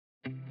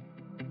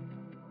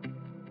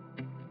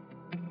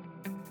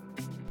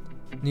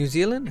New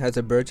Zealand has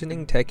a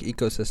burgeoning tech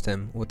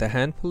ecosystem with a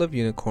handful of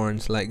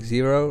unicorns like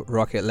Xero,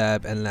 Rocket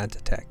Lab, and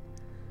LanzaTech.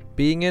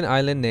 Being an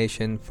island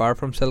nation far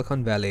from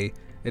Silicon Valley,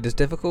 it is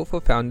difficult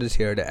for founders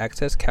here to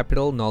access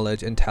capital,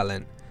 knowledge, and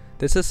talent.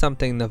 This is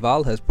something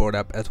Naval has brought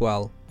up as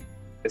well.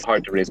 It's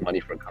hard to raise money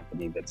for a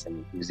company that's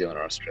in New Zealand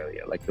or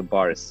Australia. Like, the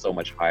bar is so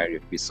much higher, you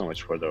have to be so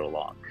much further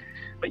along.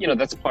 But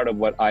that's part of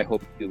what I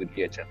hope to do with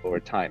VHF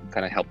over time,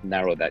 kind of help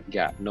narrow that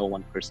gap. No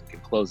one person can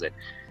close it.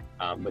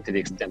 But to the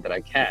extent that I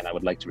can, I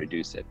would like to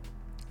reduce it.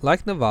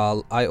 Like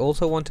Naval, I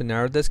also want to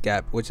narrow this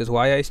gap, which is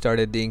why I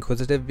started the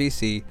Inquisitive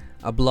VC,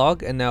 a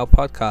blog and now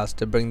podcast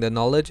to bring the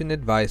knowledge and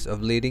advice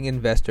of leading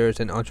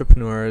investors and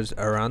entrepreneurs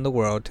around the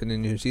world to the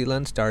New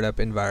Zealand startup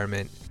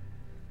environment.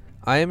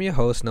 I am your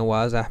host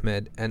Nawaz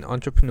Ahmed, an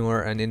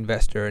entrepreneur and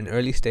investor in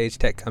early stage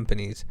tech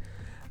companies,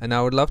 and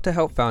I would love to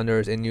help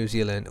founders in New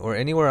Zealand or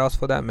anywhere else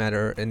for that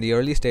matter in the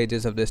early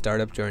stages of their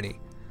startup journey.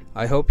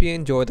 I hope you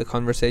enjoy the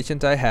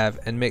conversations I have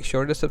and make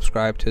sure to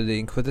subscribe to the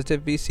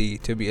Inquisitive VC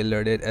to be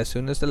alerted as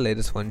soon as the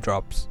latest one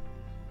drops.